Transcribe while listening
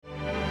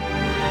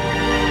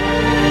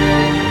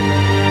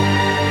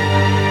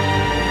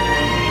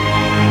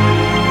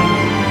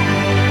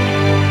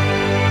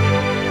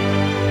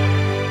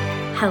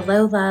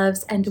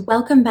loves, and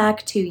welcome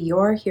back to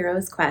Your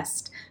Hero's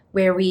Quest,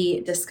 where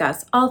we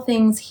discuss all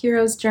things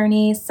hero's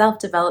journey,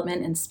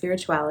 self-development, and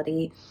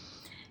spirituality.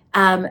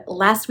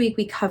 Last week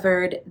we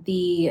covered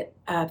the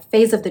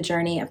phase of the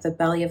journey of the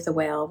belly of the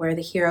whale, where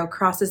the hero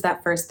crosses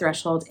that first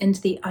threshold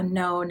into the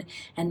unknown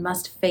and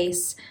must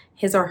face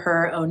his or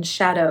her own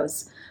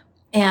shadows.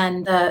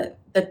 And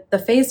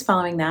the phase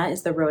following that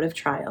is the road of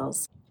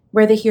trials,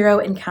 where the hero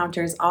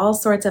encounters all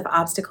sorts of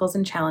obstacles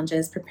and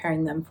challenges,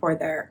 preparing them for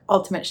their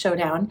ultimate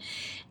showdown.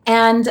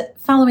 And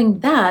following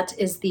that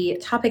is the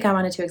topic I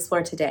wanted to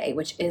explore today,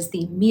 which is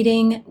the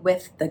meeting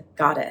with the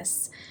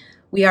goddess.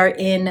 We are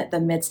in the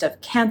midst of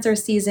Cancer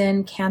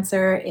season.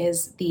 Cancer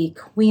is the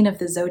queen of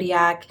the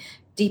zodiac,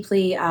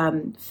 deeply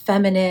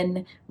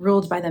feminine,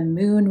 ruled by the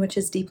moon, which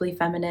is deeply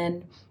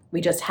feminine.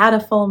 We just had a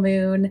full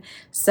moon.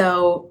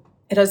 So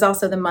it is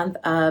also the month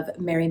of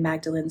Mary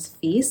Magdalene's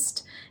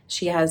feast.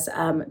 She has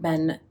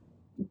been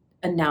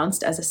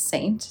announced as a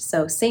saint,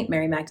 so Saint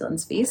Mary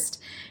Magdalene's feast.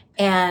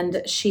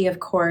 And she, of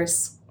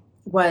course,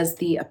 was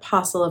the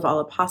apostle of all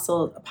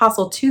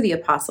apostle to the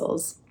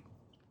apostles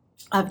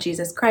of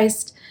Jesus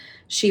Christ.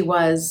 She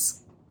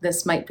was,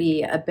 this might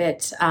be a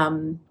bit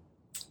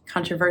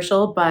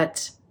controversial,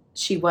 but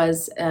she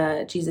was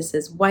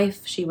Jesus's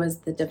wife. She was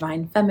the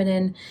divine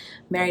feminine,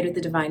 married with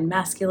the divine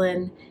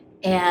masculine.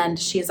 And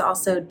she is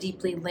also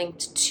deeply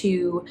linked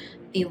to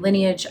the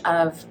lineage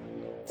of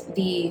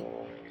the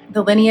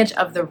lineage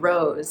of the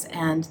rose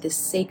and the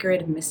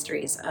sacred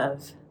mysteries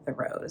of the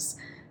rose.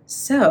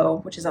 So,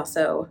 which is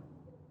also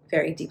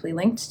very deeply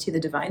linked to the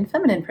divine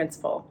feminine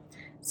principle.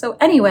 So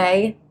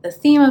anyway, the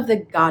theme of the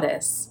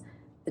goddess,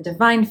 the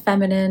divine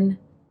feminine,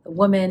 the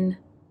woman,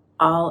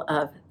 all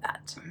of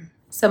that.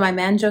 So my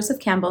man Joseph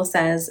Campbell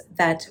says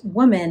that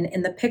woman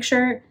in the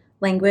picture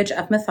language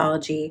of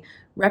mythology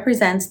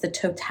represents the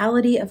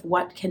totality of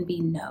what can be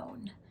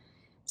known.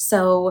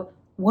 So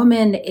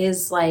woman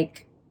is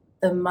like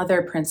the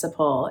mother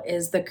principle,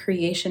 is the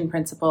creation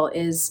principle,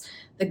 is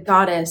the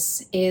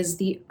goddess, is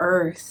the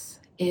earth,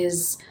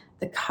 is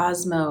the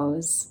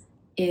cosmos,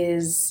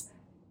 is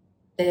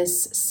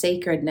this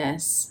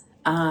sacredness,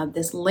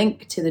 this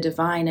link to the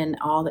divine and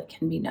all that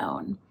can be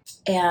known.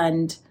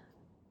 And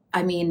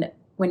I mean,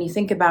 when you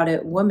think about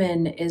it,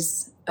 woman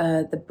is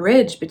the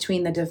bridge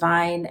between the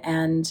divine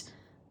and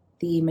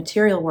the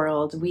material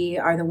world. We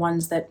are the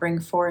ones that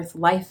bring forth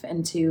life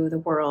into the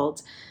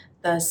world.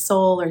 The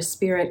soul or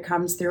spirit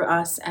comes through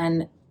us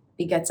and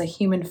begets a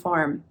human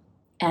form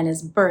and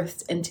is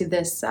birthed into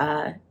this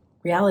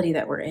reality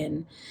that we're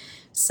in.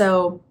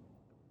 So,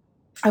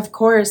 of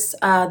course,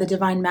 the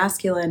divine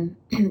masculine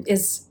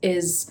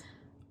is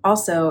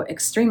also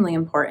extremely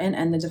important,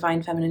 and the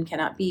divine feminine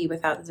cannot be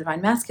without the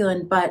divine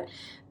masculine, but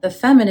the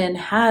feminine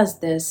has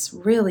this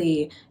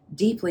really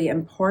deeply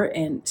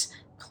important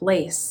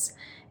place.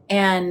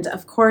 And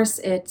of course,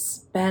 it's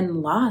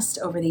been lost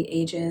over the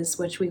ages,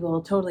 which we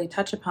will totally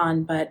touch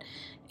upon, but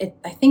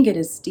I think it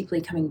is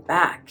deeply coming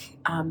back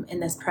in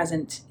this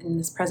present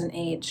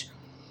age.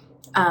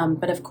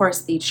 But of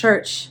course, the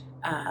church,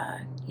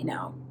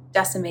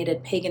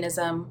 decimated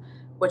paganism,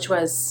 which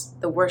was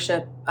the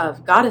worship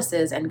of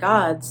goddesses and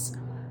gods,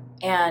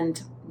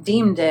 and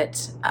deemed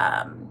it,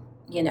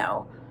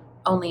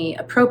 only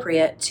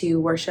appropriate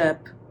to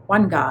worship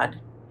one god,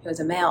 who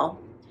was a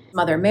male.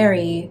 Mother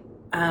Mary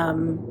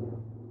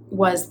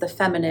was the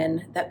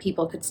feminine that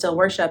people could still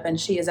worship, and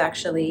she is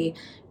actually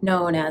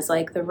known as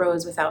like the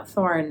rose without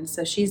thorns,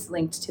 so she's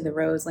linked to the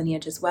rose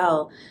lineage as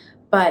well.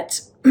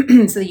 But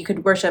so that you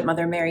could worship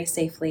Mother Mary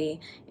safely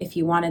if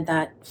you wanted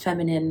that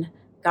feminine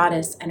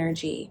goddess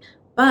energy.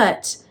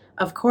 But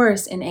of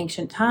course, in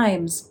ancient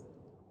times,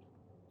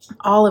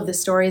 all of the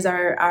stories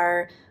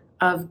are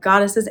of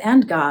goddesses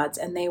and gods,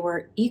 and they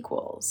were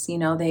equals.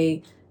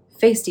 They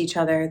faced each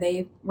other,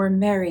 they were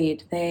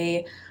married,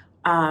 they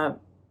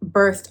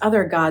birthed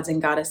other gods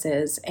and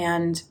goddesses.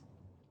 And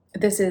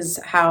this is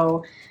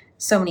how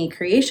so many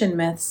creation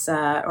myths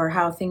or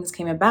how things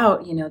came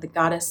about. The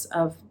goddess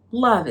of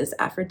love is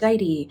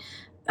Aphrodite,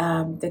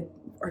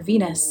 or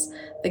Venus.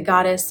 The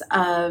goddess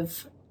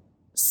of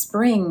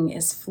spring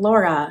is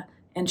Flora,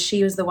 and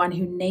she was the one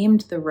who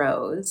named the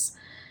rose.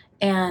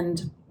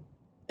 And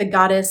the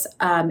goddess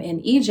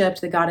in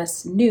Egypt, the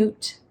goddess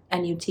Nut,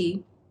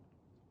 N-U-T,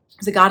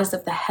 is a goddess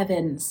of the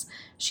heavens.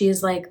 She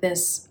is like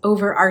this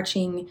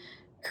overarching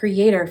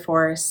creator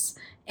force,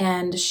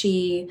 and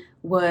she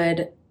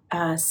would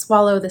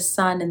swallow the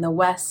sun in the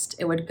west.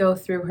 It would go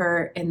through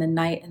her in the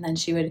night, and then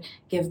she would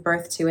give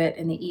birth to it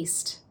in the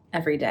east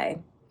every day.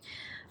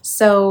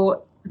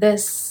 So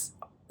this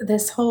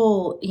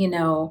whole,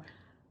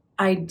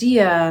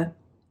 idea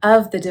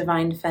of the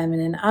divine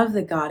feminine, of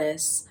the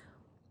goddess,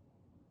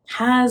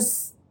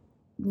 has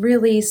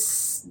really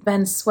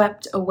been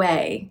swept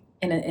away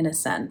in a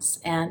sense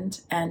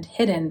and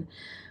hidden,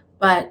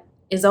 but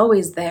is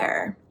always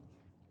there.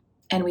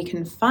 And we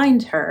can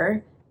find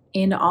her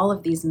in all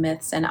of these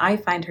myths, and I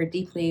find her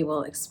deeply,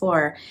 we'll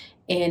explore,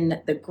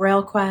 in the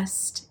Grail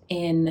quest,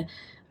 in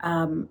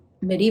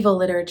medieval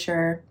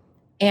literature,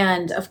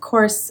 And of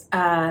course,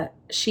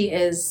 she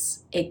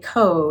is a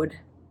code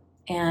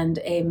and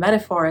a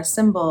metaphor, a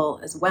symbol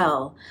as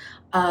well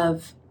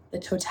of the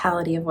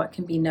totality of what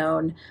can be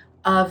known,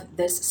 of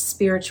this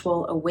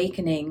spiritual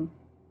awakening,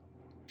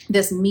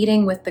 this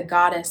meeting with the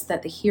goddess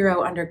that the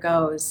hero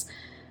undergoes,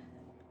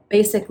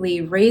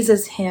 basically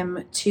raises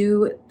him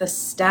to the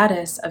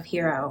status of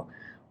hero.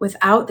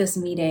 Without this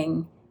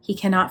meeting, he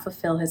cannot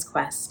fulfill his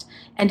quest.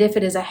 And if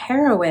it is a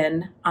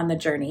heroine on the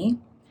journey,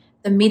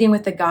 the meeting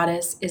with the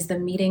goddess is the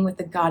meeting with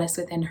the goddess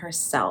within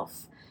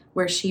herself,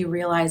 where she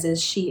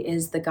realizes she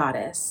is the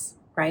goddess,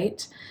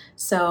 right?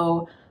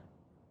 So,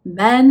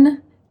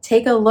 men,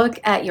 take a look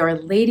at your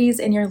ladies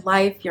in your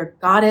life, your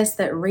goddess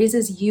that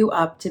raises you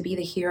up to be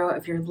the hero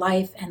of your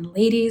life. And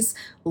ladies,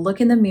 look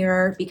in the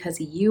mirror, because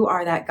you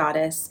are that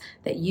goddess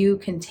that you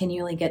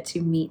continually get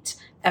to meet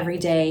every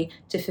day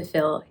to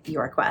fulfill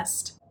your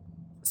quest.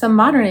 Some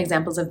modern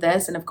examples of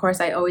this, and of course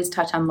I always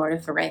touch on Lord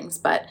of the Rings,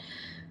 but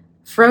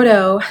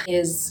Frodo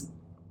is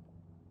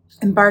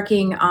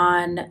embarking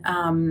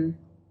on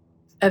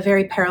a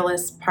very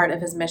perilous part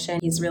of his mission.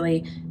 He's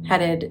really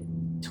headed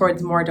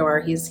towards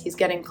Mordor. He's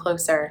getting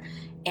closer,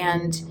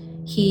 and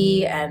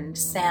he and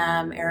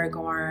Sam,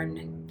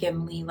 Aragorn,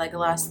 Gimli,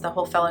 Legolas, the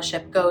whole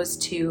fellowship goes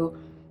to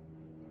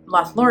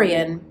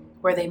Lothlorien,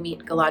 where they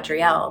meet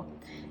Galadriel,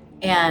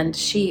 and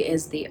she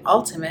is the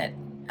ultimate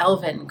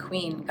elven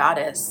queen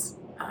goddess.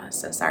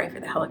 So sorry for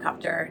the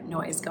helicopter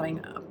noise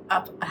going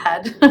up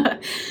ahead,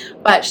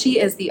 but she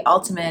is the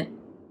ultimate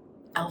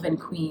elven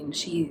queen.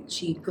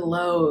 She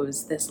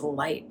glows this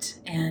light,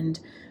 and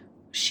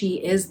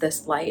she is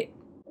this light.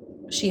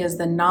 She is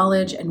the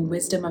knowledge and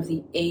wisdom of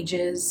the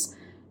ages.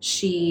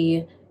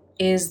 She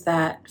is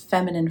that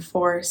feminine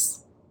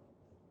force.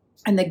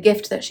 And the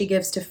gift that she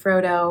gives to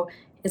Frodo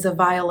is a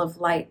vial of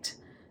light.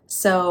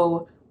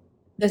 So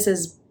this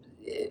is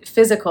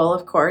physical,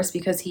 of course,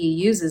 because he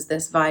uses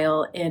this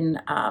vial in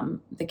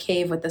the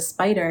cave with the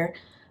spider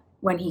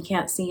when he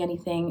can't see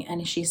anything.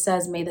 And she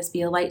says, "May this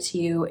be a light to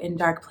you in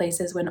dark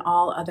places when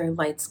all other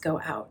lights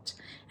go out."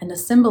 And the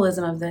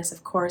symbolism of this,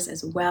 of course,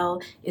 as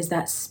well, is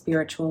that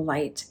spiritual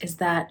light, is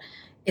that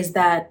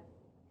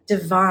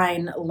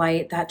divine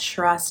light, that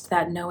trust,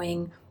 that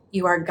knowing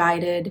you are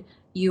guided,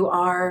 you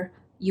are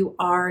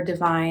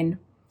divine.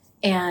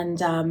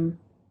 And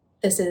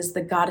this is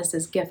the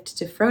goddess's gift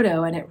to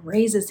Frodo, and it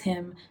raises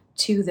him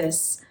to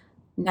this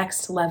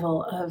next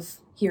level of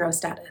hero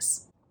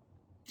status.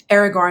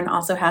 Aragorn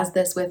also has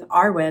this with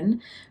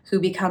Arwen, who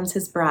becomes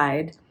his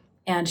bride,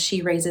 and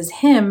she raises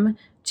him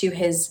to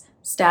his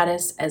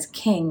status as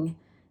king.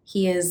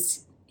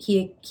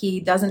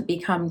 He doesn't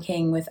become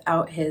king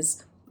without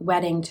his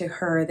wedding to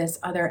her, this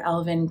other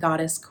elven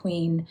goddess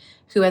queen,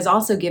 who has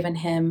also given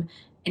him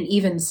an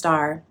even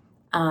star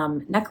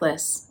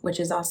necklace, which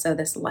is also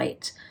this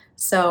light.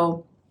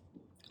 So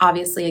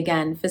obviously,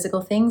 again,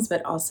 physical things,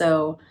 but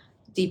also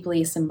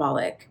deeply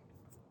symbolic.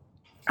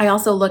 I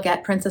also look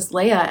at Princess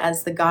Leia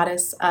as the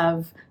goddess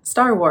of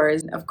Star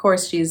Wars. Of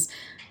course, she's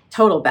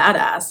total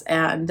badass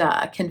and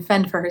can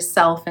fend for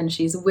herself, and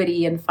she's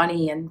witty and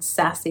funny and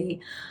sassy.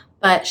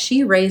 But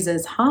she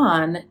raises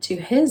Han to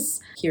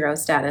his hero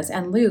status,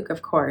 and Luke,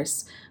 of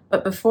course.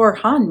 But before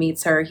Han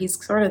meets her,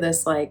 he's sort of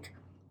this, like,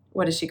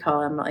 what does she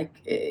call him? Like,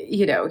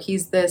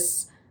 he's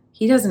this,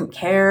 he doesn't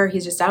care.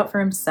 He's just out for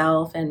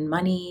himself and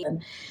money.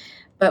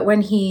 But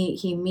when he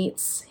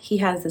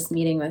has this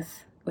meeting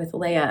with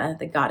Leia,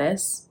 the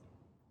goddess,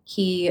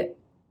 he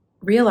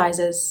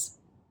realizes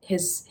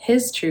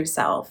his true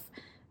self,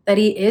 that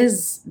he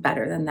is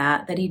better than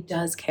that he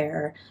does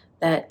care,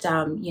 that,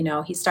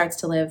 he starts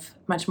to live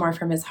much more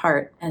from his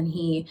heart, and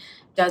he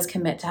does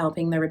commit to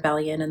helping the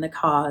rebellion and the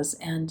cause,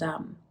 and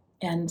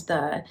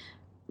the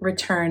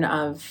return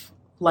of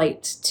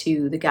light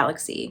to the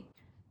galaxy.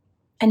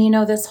 And,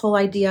 this whole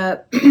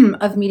idea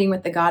of meeting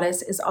with the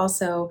goddess is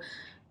also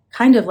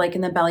kind of like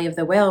in the belly of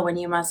the whale, when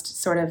you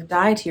must sort of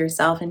die to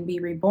yourself and be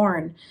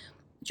reborn.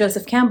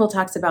 Joseph Campbell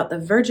talks about the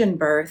virgin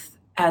birth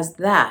as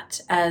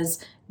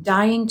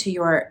dying to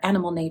your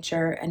animal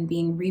nature and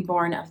being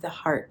reborn of the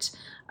heart,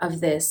 of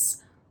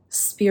this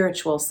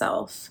spiritual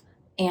self.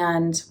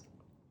 And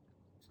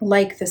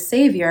like the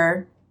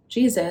Savior,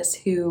 Jesus,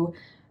 who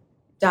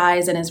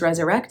dies and is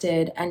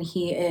resurrected, and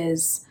he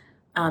is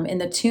in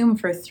the tomb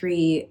for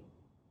 3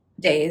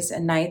 days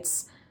and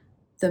nights,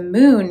 the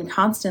moon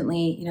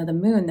constantly, the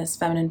moon, this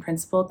feminine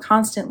principle,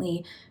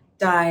 constantly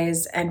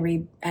dies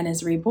and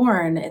is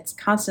reborn. It's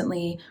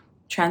constantly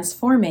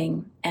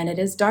transforming, and it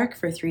is dark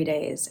for 3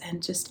 days.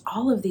 And just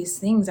all of these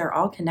things are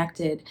all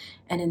connected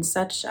and in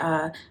such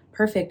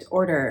perfect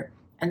order.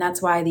 And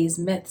that's why these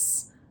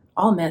myths,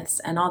 all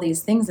myths and all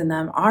these things in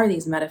them, are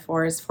these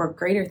metaphors for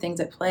greater things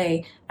at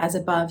play, as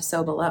above,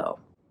 so below.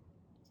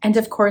 And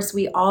of course,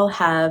 we all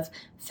have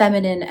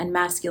feminine and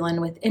masculine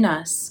within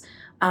us.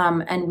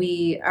 And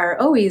we are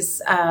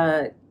always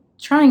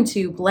trying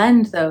to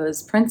blend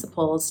those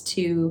principles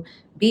to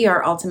be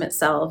our ultimate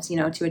selves.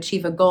 To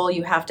achieve a goal,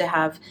 you have to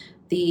have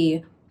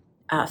the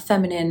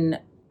feminine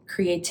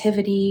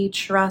creativity,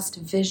 trust,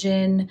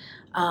 vision,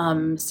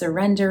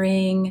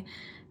 surrendering,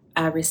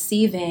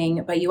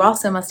 receiving, but you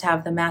also must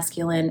have the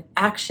masculine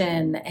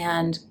action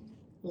and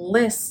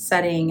list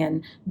setting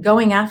and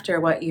going after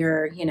what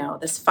you're,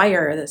 this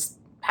fire, this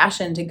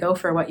passion to go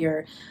for what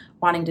you're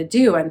wanting to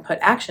do and put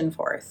action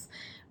forth.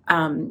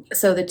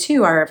 So the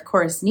two are, of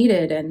course,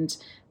 needed. And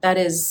that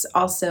is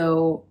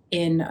also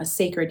in a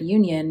sacred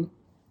union,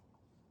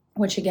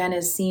 which again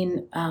is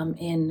seen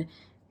in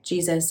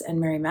Jesus and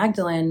Mary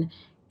Magdalene,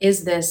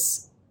 is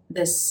this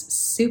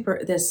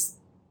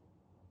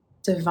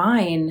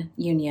divine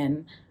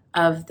union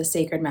of the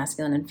sacred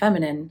masculine and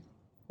feminine,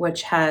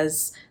 which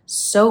has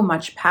so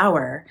much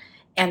power.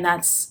 And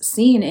that's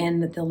seen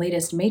in the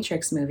latest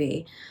Matrix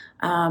movie.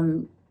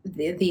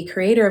 The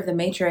creator of the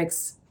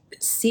Matrix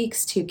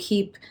seeks to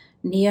keep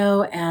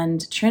Neo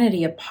and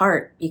Trinity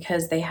apart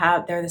because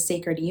they're the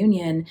sacred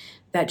union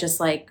that just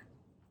like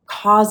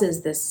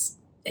causes this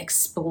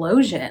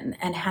explosion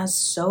and has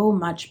so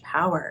much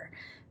power.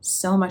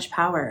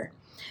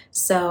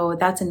 So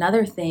that's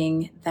another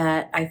thing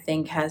that I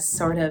think has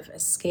sort of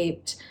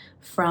escaped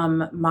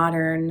from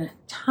modern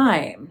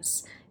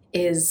times,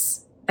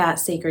 is that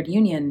sacred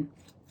union.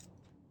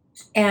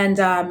 And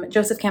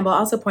Joseph Campbell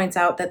also points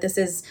out that this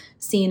is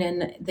seen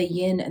in the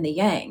yin and the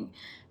yang.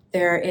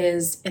 There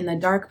is, in the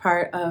dark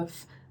part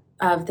of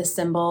the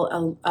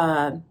symbol,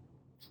 a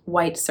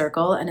white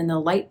circle, and in the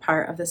light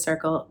part of the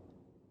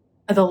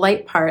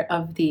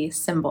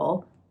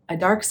symbol, a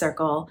dark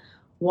circle.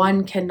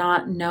 One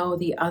cannot know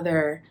the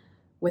other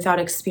without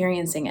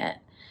experiencing it.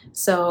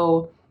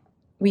 So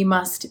we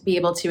must be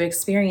able to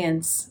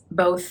experience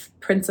both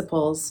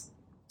principles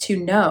to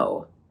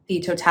know the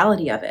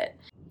totality of it.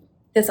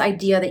 This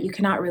idea that you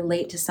cannot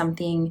relate to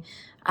something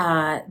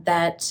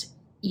that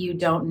you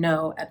don't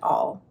know at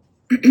all.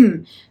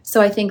 So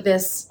I think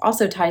this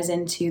also ties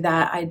into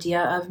that idea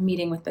of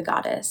meeting with the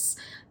goddess,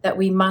 that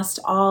we must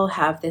all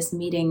have this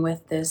meeting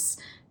with this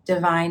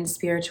divine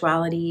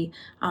spirituality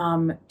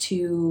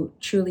to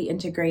truly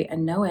integrate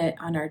and know it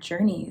on our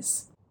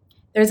journeys.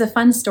 There's a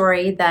fun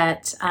story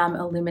that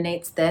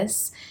illuminates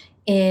this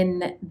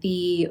in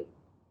the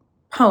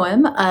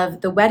poem of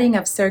The Wedding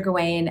of Sir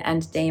Gawain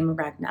and Dame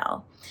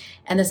Ragnell.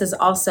 And this is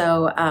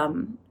also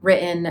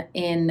written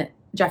in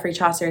Geoffrey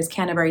Chaucer's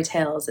Canterbury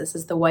Tales. This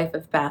is the wife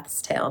of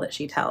Bath's tale that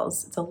she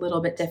tells. It's a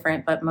little bit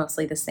different, but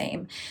mostly the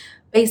same.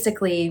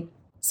 Basically,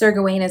 Sir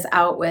Gawain is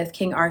out with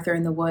King Arthur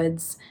in the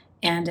woods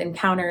and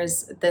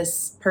encounters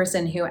this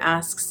person who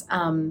asks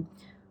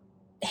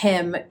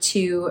him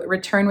to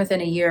return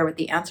within a year with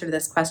the answer to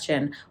this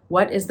question: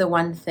 what is the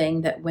one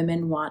thing that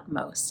women want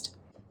most?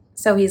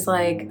 So he's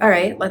like, all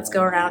right, let's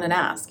go around and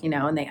ask,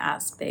 and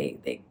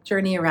they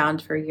journey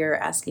around for a year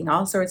asking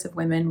all sorts of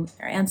women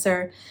their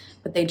answer,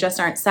 but they just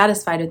aren't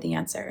satisfied with the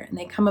answer. And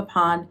they come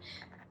upon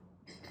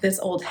this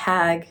old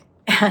hag,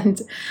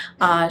 and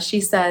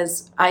she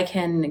says, I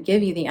can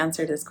give you the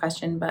answer to this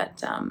question,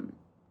 but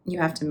you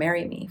have to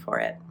marry me for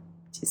it,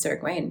 to Sir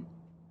Gawain.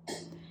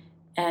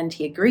 And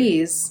he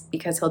agrees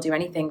because he'll do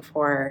anything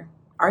for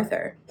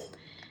Arthur.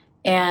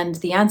 And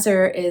the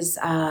answer is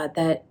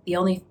that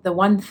the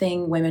one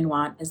thing women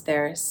want is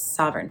their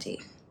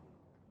sovereignty.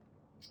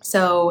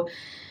 So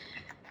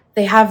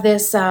they have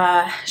this,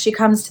 she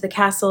comes to the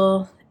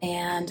castle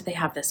and they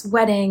have this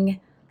wedding,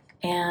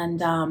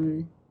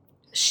 and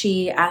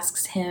she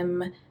asks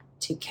him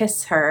to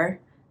kiss her,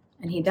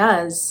 and he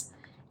does.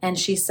 And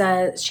she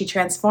says, she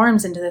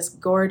transforms into this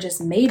gorgeous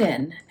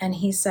maiden, and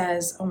he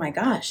says, oh my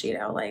gosh,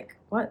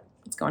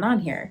 what's going on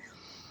here?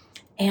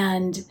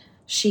 And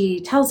she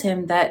tells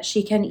him that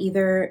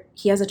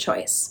he has a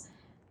choice.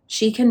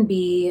 She can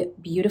be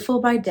beautiful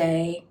by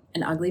day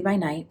and ugly by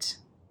night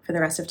for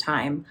the rest of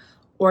time,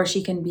 or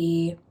she can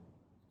be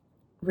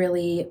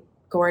really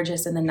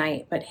gorgeous in the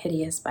night but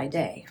hideous by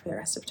day for the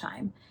rest of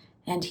time.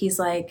 And he's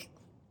like,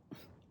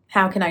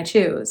 how can I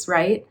choose,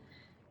 right?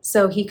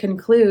 So he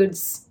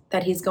concludes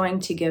that he's going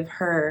to give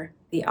her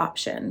the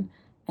option.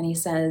 And he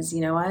says,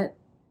 you know what?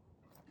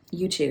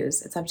 You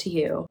choose. It's up to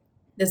you.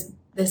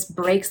 This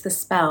breaks the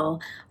spell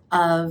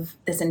of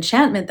this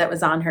enchantment that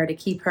was on her to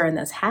keep her in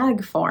this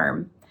hag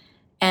form.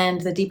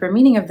 And the deeper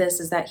meaning of this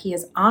is that he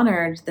has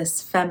honored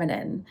this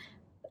feminine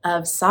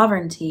of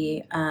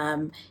sovereignty.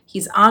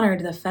 He's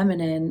honored the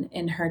feminine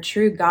in her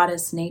true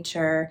goddess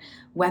nature,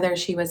 whether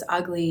she was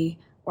ugly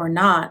or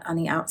not on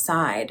the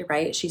outside,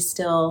 right? She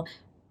still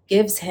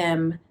gives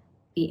him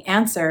the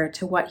answer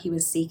to what he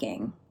was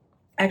seeking.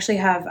 I actually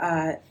have,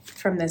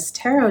 from this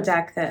tarot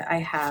deck that I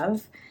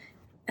have,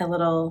 a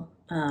little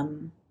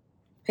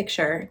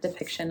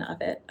depiction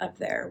of it, of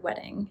their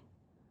wedding.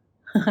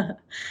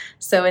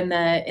 So in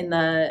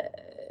the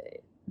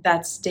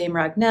that's Dame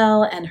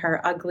Ragnell and her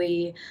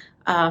ugly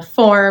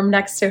form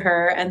next to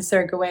her, and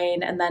Sir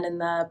Gawain, and then in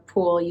the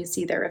pool you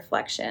see their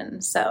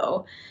reflection.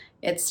 So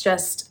it's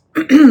just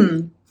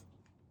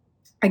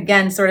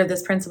again sort of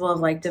this principle of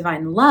like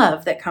divine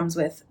love that comes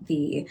with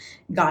the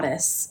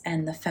goddess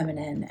and the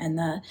feminine and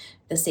the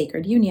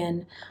sacred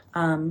union.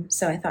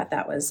 So I thought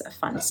that was a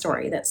fun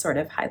story that sort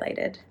of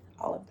highlighted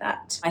all of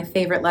that. My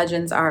favorite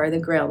legends are the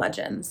Grail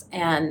legends,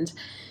 and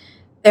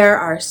there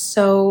are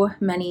so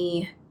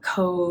many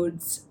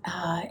codes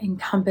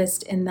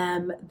encompassed in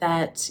them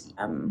that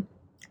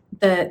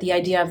the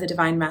idea of the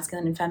divine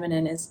masculine and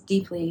feminine is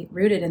deeply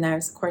rooted in there.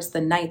 Of course,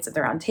 the Knights of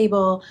the Round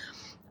Table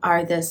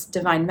are this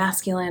divine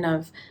masculine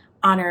of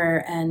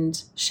honor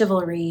and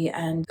chivalry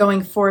and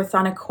going forth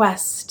on a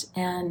quest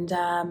and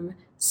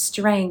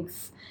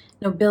strength,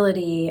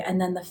 nobility. And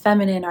then the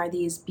feminine are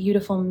these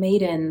beautiful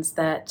maidens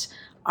that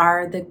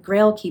are the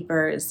grail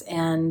keepers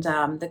and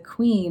the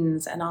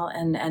queens and all,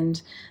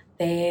 and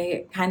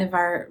they kind of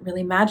are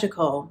really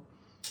magical.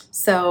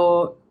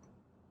 So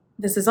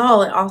this is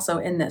all also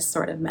in this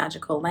sort of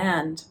magical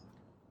land.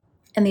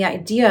 And the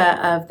idea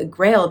of the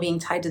grail being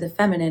tied to the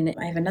feminine,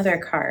 I have another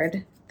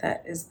card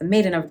that is the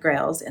Maiden of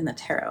Grails in the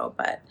tarot,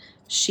 but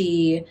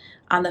she,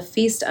 on the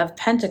Feast of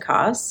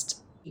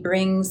Pentecost,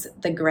 brings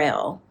the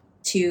grail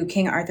to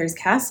King Arthur's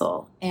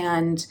castle.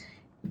 And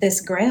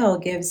this grail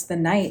gives the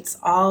knights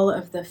all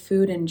of the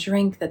food and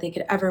drink that they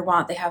could ever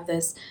want. They have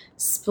this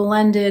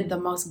splendid, the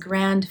most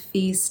grand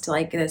feast,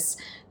 like this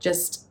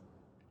just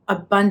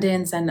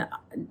abundance and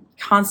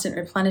constant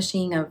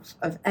replenishing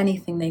of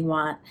anything they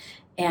want.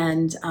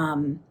 And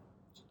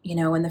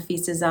when the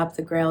feast is up,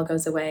 the grail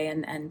goes away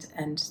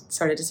and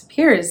sort of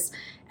disappears.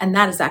 And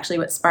that is actually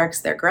what sparks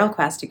their grail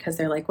quest, because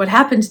they're like, what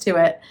happened to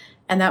it?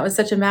 And that was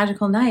such a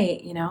magical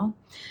night,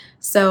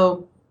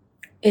 So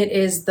it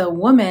is the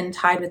woman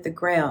tied with the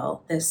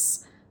grail,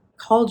 this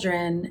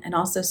cauldron, and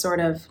also sort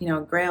of,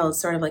 grail is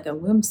sort of like a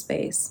womb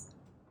space,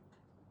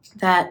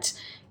 that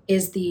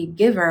is the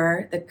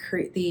giver,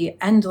 the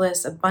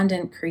endless,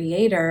 abundant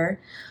creator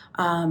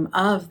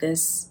of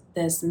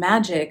this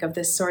magic, of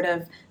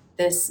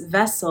this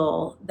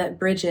vessel that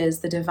bridges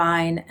the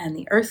divine and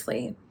the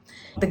earthly.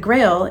 The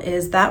Grail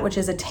is that which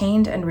is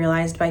attained and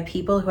realized by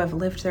people who have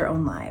lived their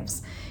own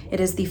lives. It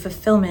is the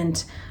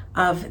fulfillment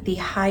of the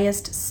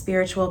highest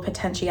spiritual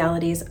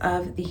potentialities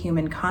of the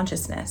human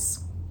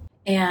consciousness.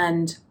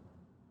 And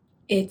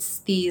it's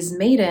these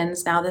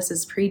maidens, now this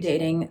is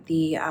predating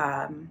the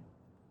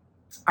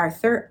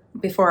Arthur,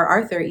 before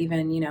Arthur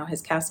even,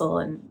 his castle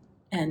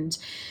and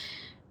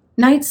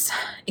knights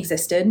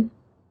existed.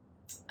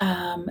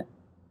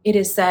 It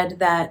is said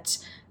that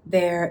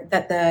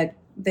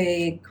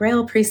the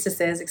Grail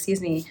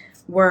priestesses,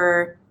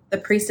 were the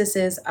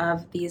priestesses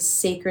of these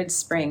sacred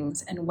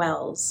springs and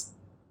wells.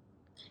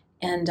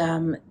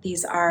 And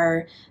these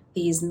are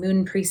these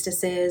moon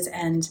priestesses,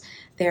 and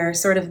they're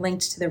sort of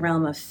linked to the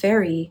realm of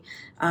fairy.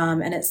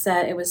 And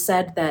it was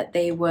said that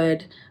they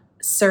would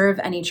serve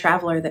any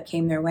traveler that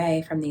came their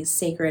way from these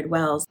sacred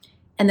wells.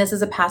 And this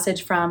is a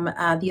passage from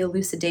the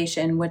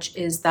Elucidation, which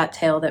is that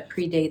tale that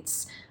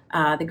predates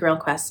the Grail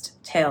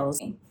Quest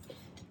tales.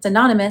 It's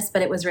anonymous,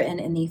 but it was written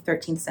in the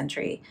 13th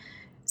century.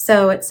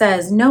 So it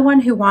says, no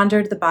one who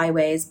wandered the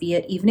byways, be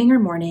it evening or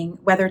morning,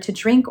 whether to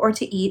drink or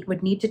to eat,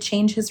 would need to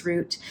change his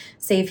route,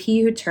 save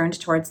he who turned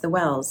towards the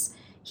wells.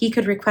 He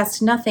could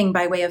request nothing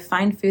by way of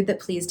fine food that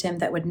pleased him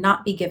that would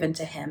not be given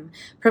to him,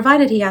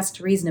 provided he asked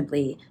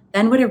reasonably.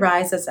 Then would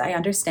arise, as I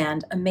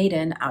understand, a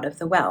maiden out of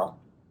the well.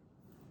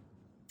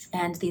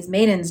 And these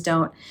maidens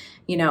don't,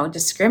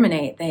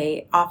 discriminate.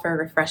 They offer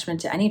refreshment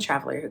to any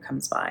traveler who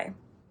comes by.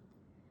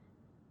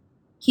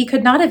 He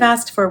could not have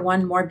asked for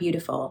one more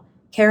beautiful,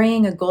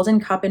 carrying a golden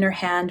cup in her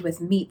hand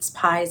with meats,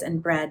 pies,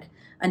 and bread,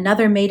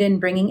 another maiden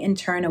bringing in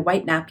turn a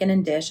white napkin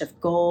and dish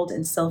of gold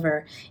and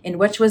silver, in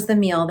which was the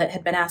meal that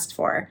had been asked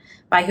for,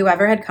 by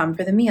whoever had come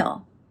for the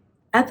meal.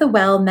 At the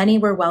well, many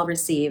were well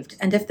received,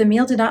 and if the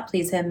meal did not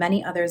please him,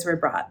 many others were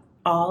brought,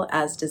 all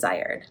as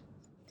desired.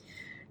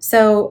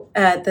 So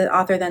the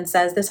author then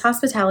says, this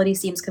hospitality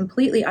seems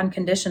completely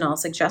unconditional,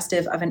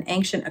 suggestive of an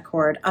ancient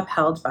accord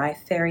upheld by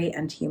fairy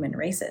and human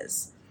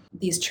races.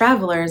 These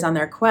travelers on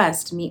their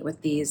quest meet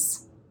with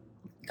these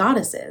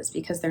goddesses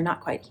because they're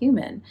not quite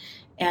human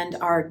and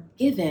are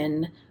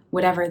given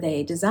whatever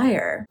they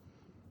desire.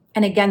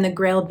 And again, the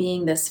Grail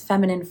being this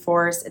feminine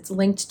force, it's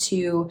linked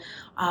to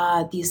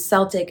these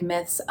Celtic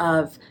myths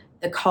of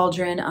the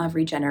cauldron of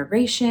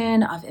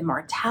regeneration, of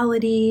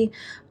immortality.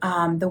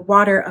 The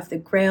water of the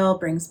Grail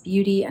brings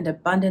beauty and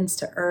abundance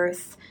to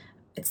earth.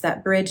 It's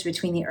that bridge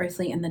between the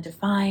earthly and the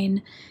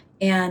divine.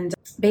 And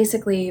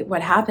basically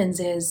what happens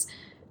is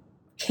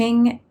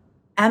King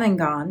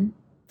Amangon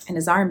and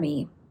his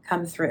army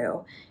come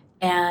through,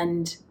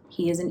 and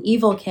he is an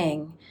evil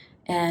king,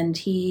 and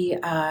he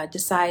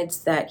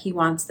decides that he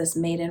wants this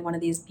maiden, one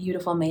of these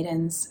beautiful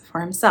maidens,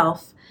 for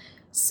himself.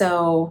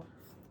 So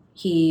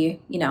he,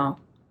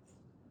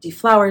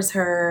 deflowers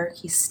her,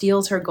 he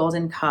steals her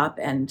golden cup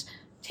and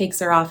takes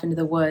her off into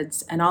the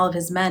woods, and all of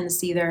his men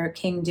see their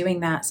king doing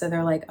that, so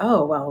they're like,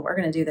 oh, well, we're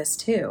going to do this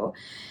too.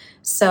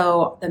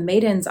 So the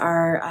maidens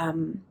are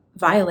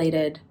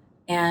violated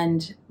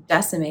and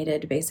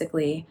decimated,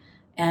 basically,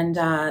 and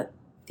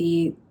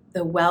the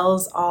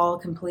wells all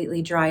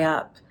completely dry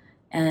up,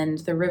 and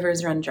the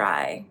rivers run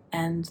dry,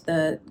 and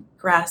the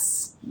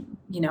grass,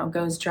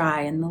 goes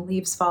dry, and the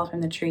leaves fall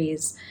from the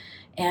trees,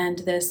 and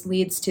this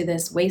leads to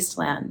this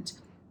wasteland,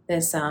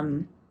 this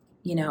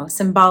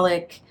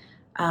symbolic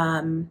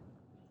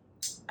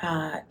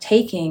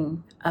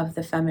taking of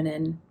the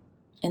feminine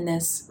in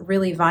this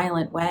really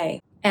violent way.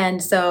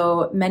 And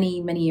so many,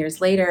 many years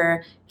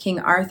later, King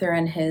Arthur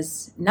and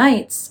his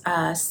knights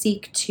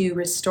seek to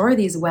restore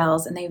these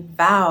wells, and they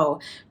vow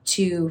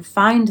to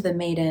find the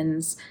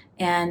maidens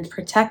and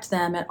protect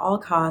them at all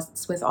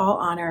costs with all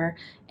honor,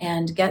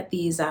 and get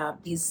the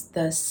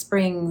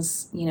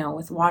springs,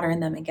 with water in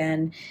them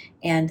again.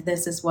 And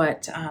this is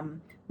what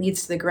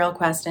leads to the Grail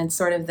quest, and it's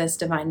sort of this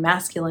divine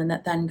masculine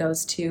that then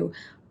goes to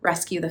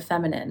rescue the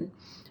feminine.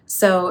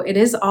 So it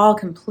is all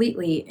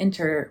completely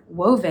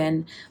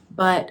interwoven,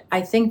 but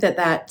I think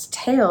that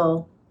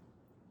tale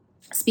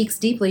speaks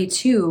deeply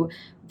to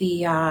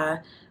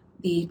the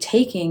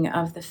taking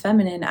of the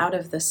feminine out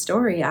of the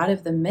story, out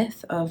of the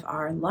myth of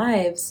our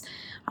lives,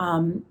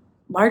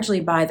 largely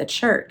by the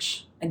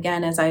church.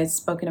 Again, as I had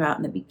spoken about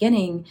in the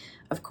beginning,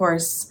 of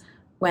course,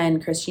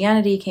 when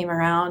Christianity came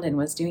around and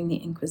was doing the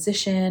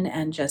Inquisition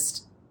and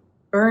just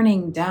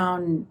burning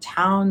down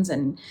towns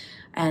and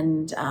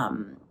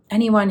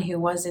anyone who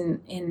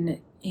wasn't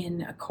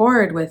in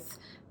accord with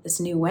this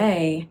new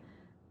way,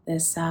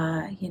 this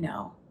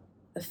the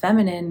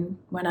feminine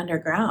went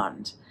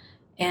underground.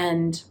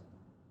 And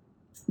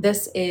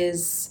this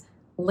is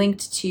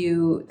linked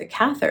to the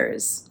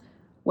Cathars,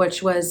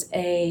 which was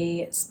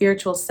a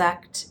spiritual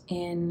sect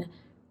in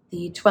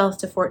the 12th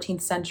to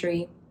 14th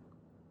century,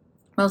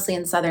 mostly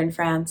in southern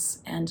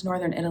France and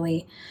northern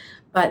Italy.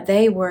 But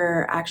they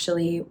were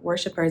actually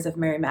worshipers of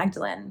Mary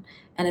Magdalene.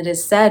 And it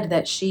is said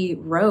that she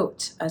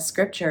wrote a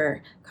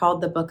scripture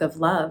called the Book of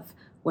Love,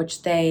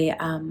 which they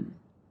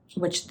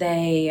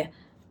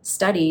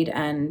studied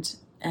and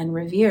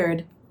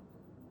revered.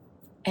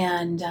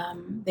 And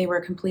they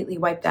were completely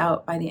wiped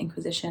out by the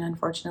Inquisition.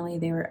 Unfortunately,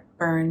 they were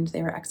burned,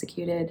 they were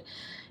executed,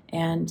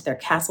 and their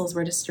castles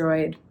were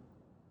destroyed.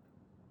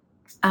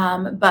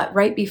 But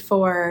right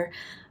before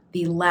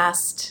the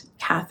last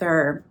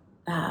Cathar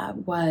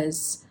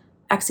was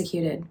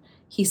executed,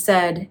 he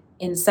said,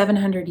 in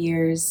 700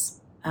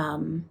 years,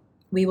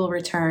 we will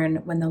return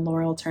when the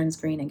laurel turns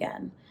green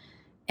again.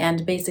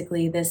 And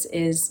basically, this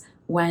is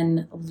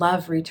when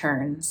love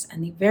returns.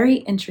 And the very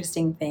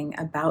interesting thing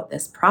about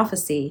this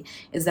prophecy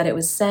is that it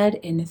was said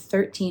in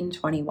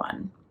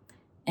 1321.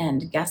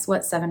 And guess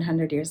what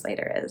 700 years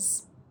later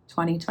is?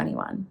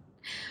 2021.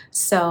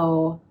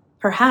 So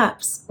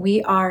perhaps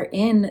we are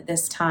in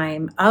this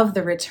time of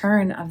the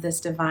return of this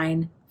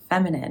divine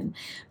feminine,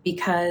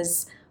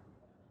 because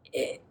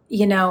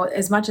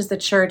as much as the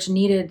church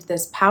needed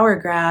this power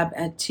grab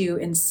to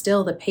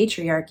instill the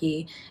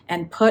patriarchy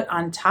and put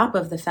on top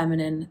of the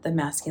feminine the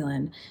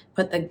masculine,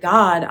 put the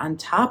God on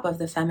top of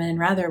the feminine,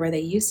 rather, where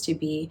they used to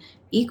be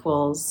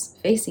equals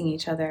facing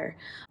each other,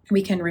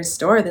 we can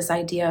restore this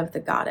idea of the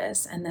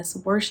goddess and this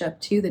worship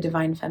to the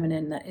divine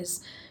feminine that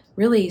is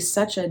really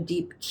such a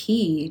deep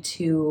key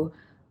to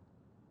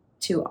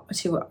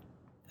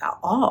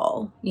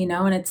all,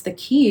 and it's the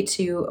key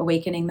to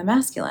awakening the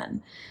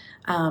masculine.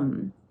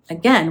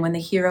 Again, when the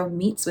hero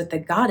meets with the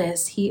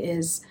goddess, he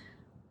is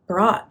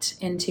brought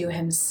into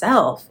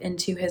himself,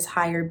 into his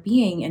higher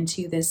being,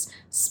 into this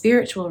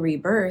spiritual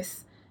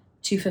rebirth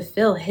to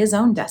fulfill his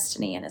own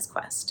destiny in his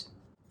quest.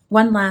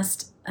 One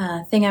last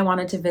thing I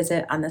wanted to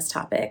visit on this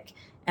topic,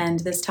 and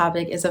this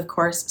topic is, of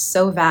course,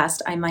 so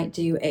vast I might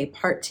do a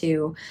part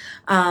 2,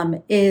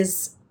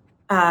 is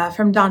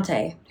from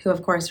Dante, who,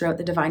 of course, wrote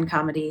the Divine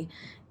Comedy.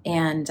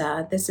 And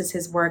this is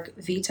his work,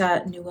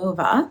 Vita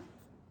Nuova,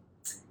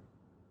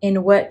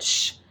 in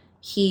which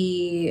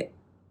he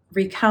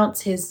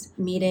recounts his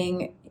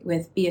meeting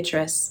with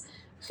Beatrice,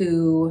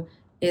 who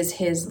is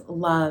his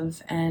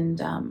love,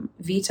 and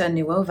Vita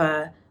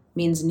Nuova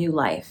means new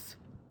life.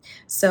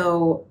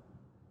 So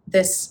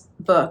this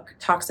book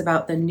talks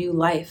about the new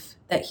life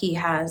that he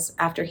has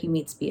after he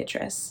meets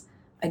Beatrice.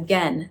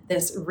 Again,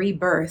 this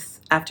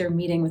rebirth after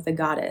meeting with the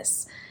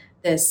goddess,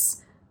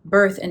 this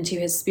birth into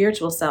his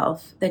spiritual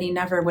self that he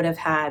never would have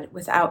had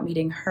without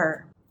meeting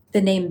her.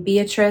 The name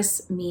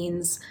Beatrice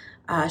means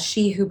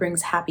she who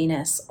brings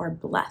happiness or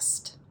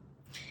blessed.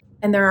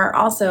 And there are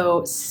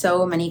also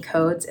so many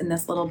codes in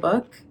this little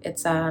book.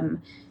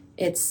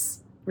 It's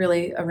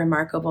really a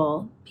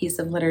remarkable piece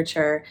of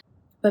literature.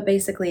 But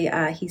basically,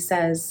 he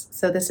says,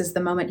 so this is the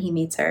moment he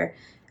meets her.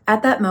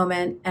 At that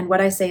moment, and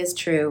what I say is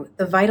true,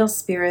 the vital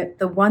spirit,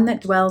 the one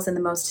that dwells in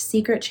the most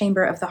secret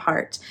chamber of the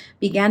heart,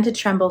 began to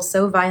tremble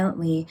so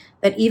violently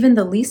that even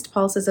the least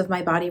pulses of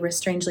my body were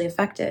strangely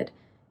affected.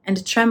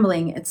 And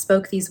trembling, it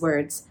spoke these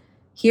words,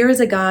 "Here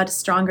is a God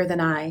stronger than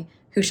I,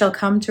 who shall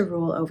come to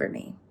rule over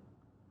me."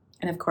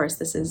 And of course,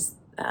 this is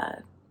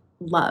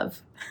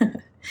love.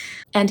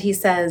 And he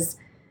says,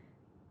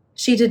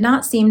 "She did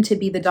not seem to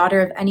be the daughter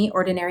of any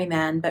ordinary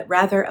man, but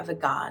rather of a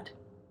god."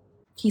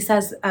 He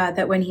says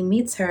that when he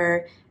meets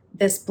her,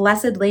 this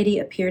blessed lady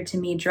appeared to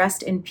me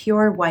dressed in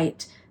pure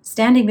white,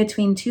 standing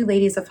between two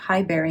ladies of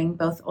high bearing,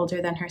 both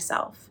older than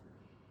herself.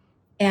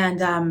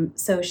 And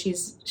so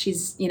she's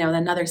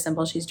another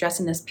symbol. She's dressed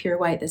in this pure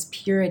white, this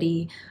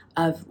purity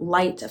of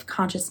light, of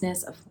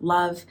consciousness, of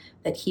love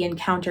that he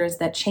encounters,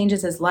 that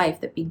changes his life,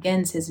 that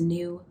begins his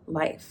new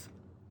life.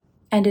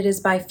 And it is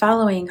by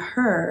following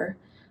her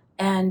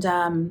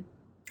and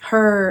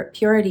her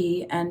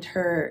purity and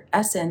her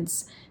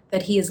essence,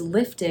 that he is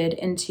lifted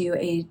into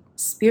a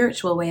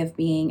spiritual way of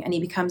being, and he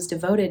becomes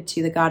devoted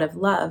to the God of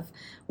love,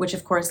 which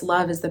of course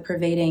love is the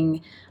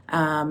pervading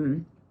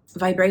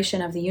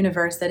vibration of the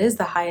universe, that is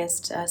the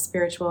highest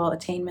spiritual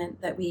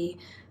attainment that we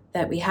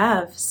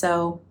have.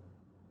 So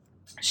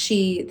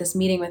this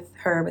meeting with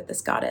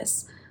this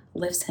goddess,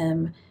 lifts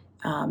him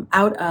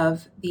out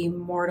of the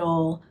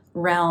mortal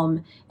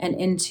realm and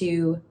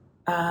into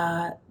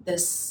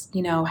this,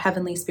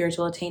 heavenly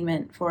spiritual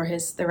attainment for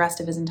the rest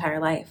of his entire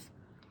life.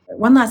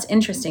 One last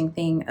interesting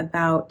thing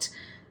about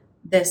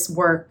this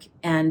work,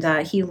 and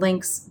he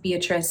links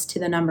Beatrice to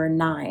the number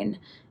 9,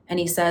 and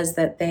he says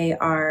that they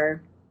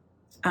are,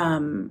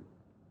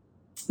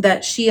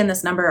 that she and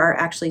this number are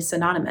actually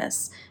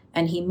synonymous.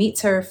 And he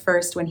meets her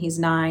first when he's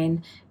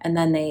 9, and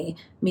then they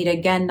meet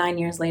again 9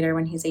 years later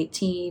when he's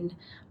 18.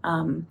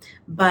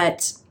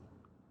 But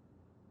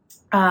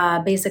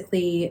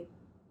basically,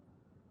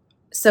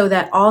 so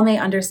that all may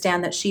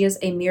understand that she is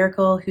a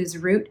miracle whose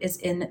root is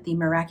in the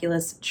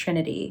miraculous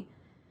Trinity.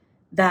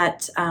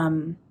 That,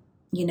 the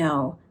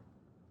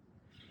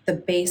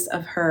base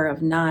of her,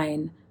 of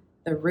 9,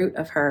 the root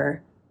of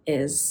her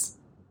is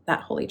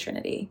that Holy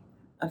Trinity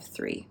of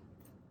 3.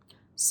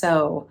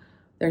 So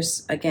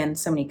there's, again,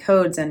 so many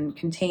codes and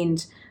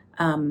contained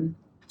in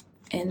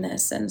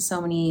this, and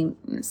so many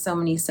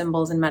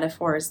symbols and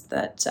metaphors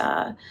that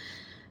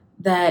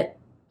that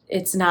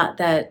it's not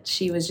that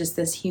she was just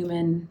this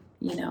human,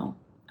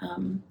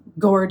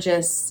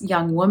 gorgeous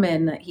young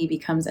woman that he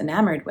becomes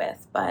enamored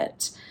with,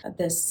 but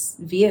this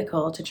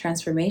vehicle to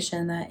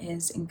transformation that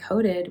is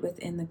encoded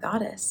within the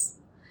goddess.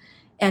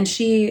 And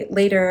she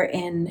later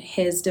in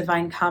his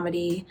Divine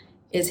Comedy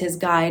is his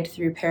guide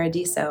through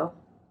Paradiso,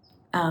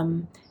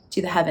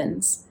 to the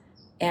heavens.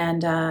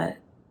 And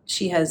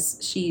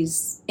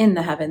she's in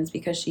the heavens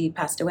because she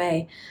passed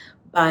away,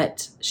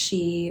 but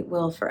she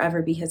will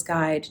forever be his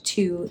guide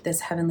to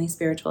this heavenly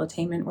spiritual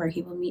attainment, where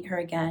he will meet her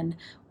again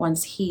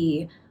once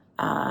he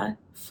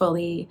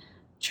fully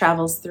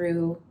travels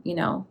through,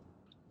 the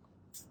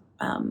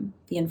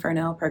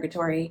inferno,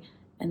 purgatory,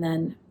 and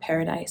then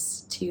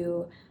paradise,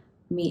 to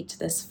meet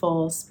this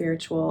full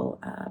spiritual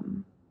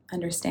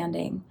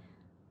understanding,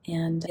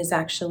 and is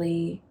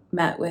actually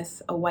met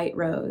with a white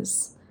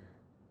rose.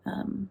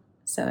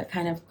 So it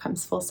kind of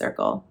comes full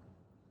circle.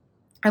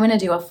 I'm going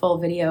to do a full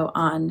video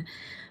on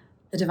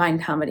the Divine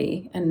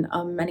Comedy and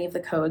many of the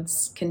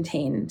codes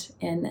contained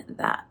in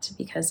that,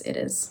 because it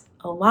is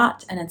a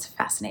lot and it's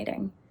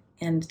fascinating.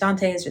 And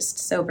Dante is just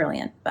so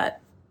brilliant.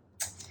 But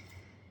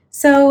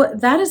so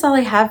that is all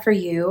I have for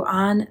you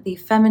on the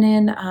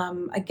feminine.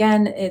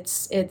 Again,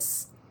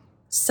 it's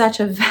such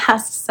a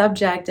vast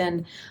subject,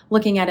 and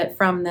looking at it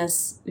from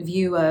this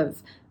view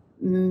of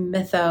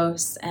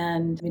mythos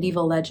and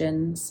medieval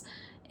legends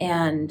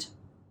and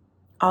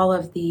all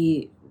of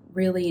the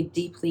really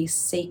deeply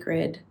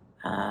sacred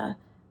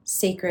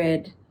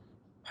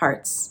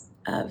parts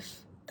of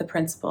the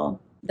principle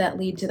that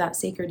lead to that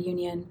sacred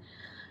union,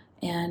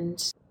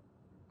 and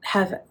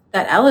have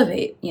that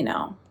elevate,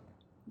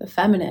 the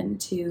feminine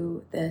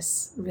to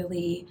this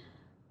really,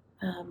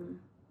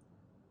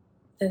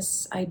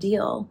 this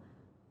ideal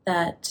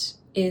that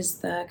is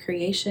the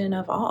creation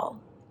of all.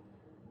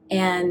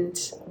 And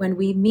when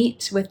we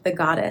meet with the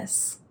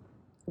goddess,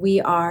 we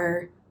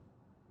are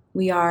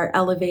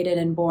elevated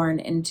and born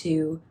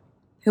into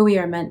who we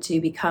are meant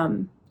to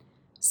become.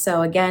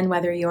 So again,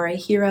 whether you're a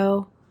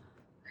hero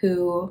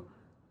who,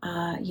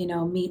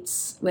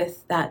 meets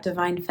with that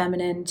divine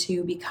feminine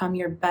to become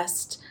your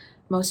best,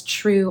 most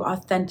true,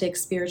 authentic,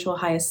 spiritual,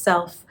 highest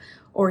self,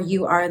 or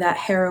you are that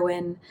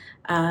heroine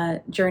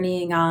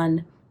journeying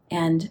on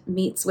and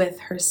meets with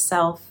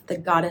herself, the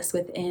goddess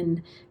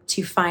within,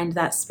 to find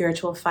that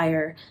spiritual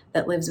fire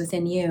that lives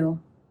within you,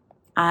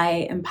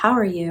 I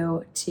empower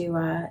you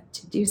to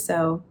do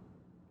so,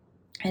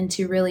 and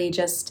to really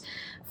just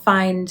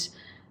find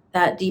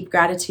that deep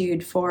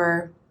gratitude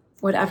for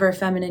whatever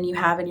feminine you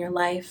have in your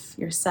life,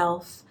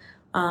 yourself.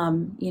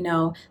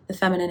 The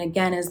feminine,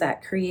 again, is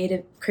that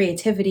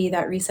creativity,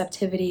 that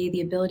receptivity,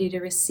 the ability to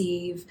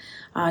receive,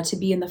 to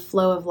be in the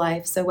flow of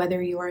life. So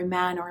whether you are a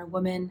man or a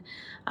woman,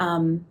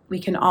 we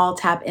can all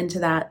tap into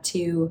that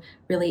to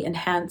really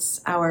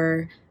enhance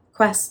our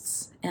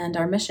quests and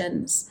our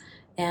missions.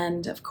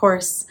 And of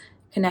course,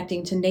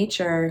 connecting to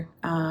nature,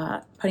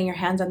 putting your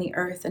hands on the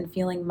earth and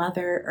feeling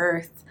Mother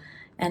Earth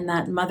and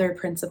that mother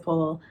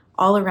principle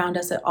all around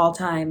us at all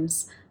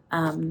times,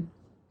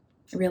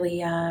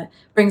 really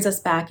brings us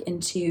back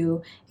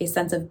into a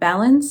sense of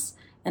balance,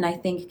 and I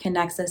think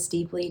connects us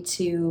deeply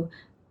to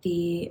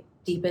the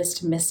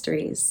deepest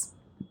mysteries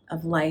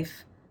of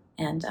life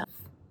and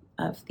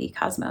of the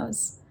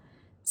cosmos.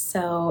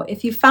 So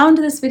if you found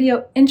this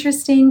video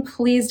interesting,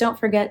 please don't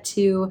forget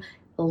to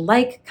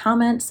like,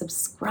 comment,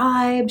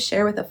 subscribe,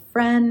 share with a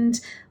friend.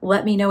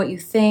 Let me know what you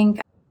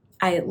think.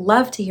 I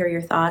love to hear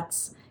your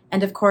thoughts.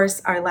 And of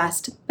course, our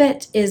last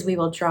bit is we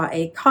will draw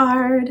a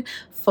card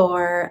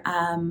for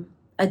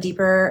a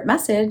deeper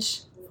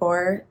message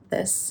for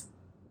this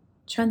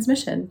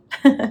transmission.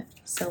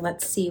 So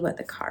let's see what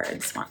the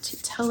cards want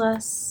to tell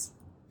us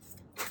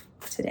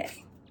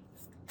today.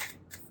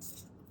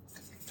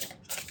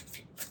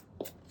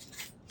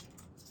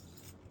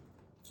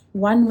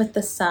 One with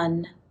the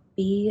sun,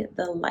 be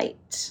the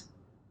light.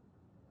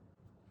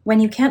 When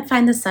you can't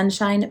find the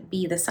sunshine,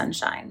 be the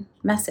sunshine.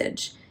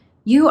 Message: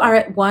 you are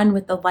at one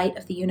with the light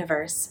of the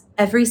universe.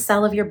 Every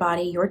cell of your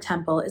body, your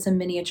temple, is a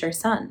miniature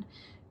sun.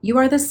 You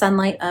are the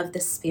sunlight of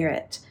the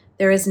spirit.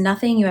 There is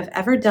nothing you have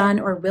ever done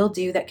or will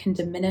do that can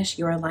diminish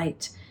your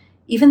light.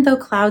 Even though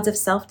clouds of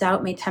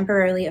self-doubt may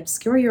temporarily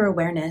obscure your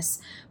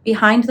awareness,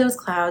 behind those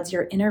clouds,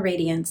 your inner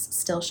radiance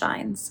still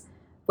shines.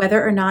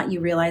 Whether or not you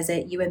realize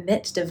it, you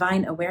emit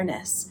divine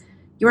awareness.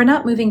 You are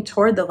not moving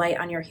toward the light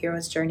on your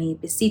hero's journey,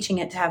 beseeching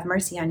it to have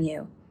mercy on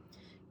you.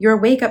 Your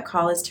wake-up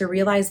call is to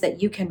realize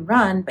that you can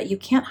run, but you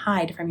can't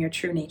hide from your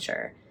true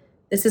nature.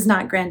 This is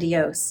not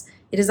grandiose.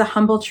 It is a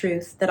humble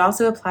truth that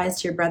also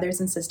applies to your brothers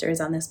and sisters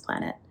on this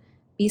planet.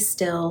 Be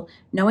still,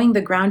 knowing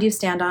the ground you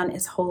stand on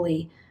is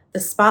holy. The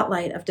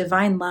spotlight of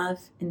divine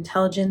love,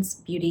 intelligence,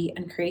 beauty,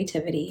 and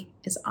creativity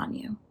is on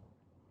you.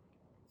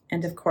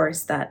 And of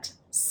course, that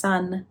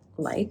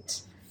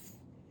sunlight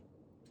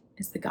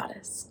is the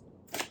goddess.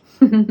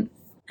 And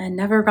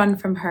never run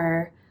from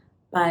her,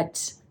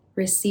 but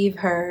receive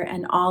her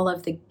and all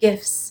of the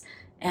gifts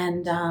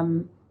and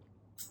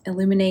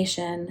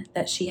illumination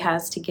that she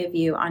has to give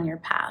you on your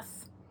path.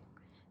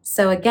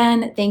 So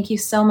again, thank you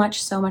so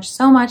much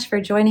for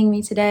joining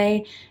me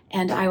today,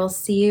 and I will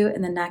see you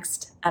in the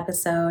next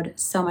episode.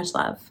 So much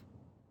love.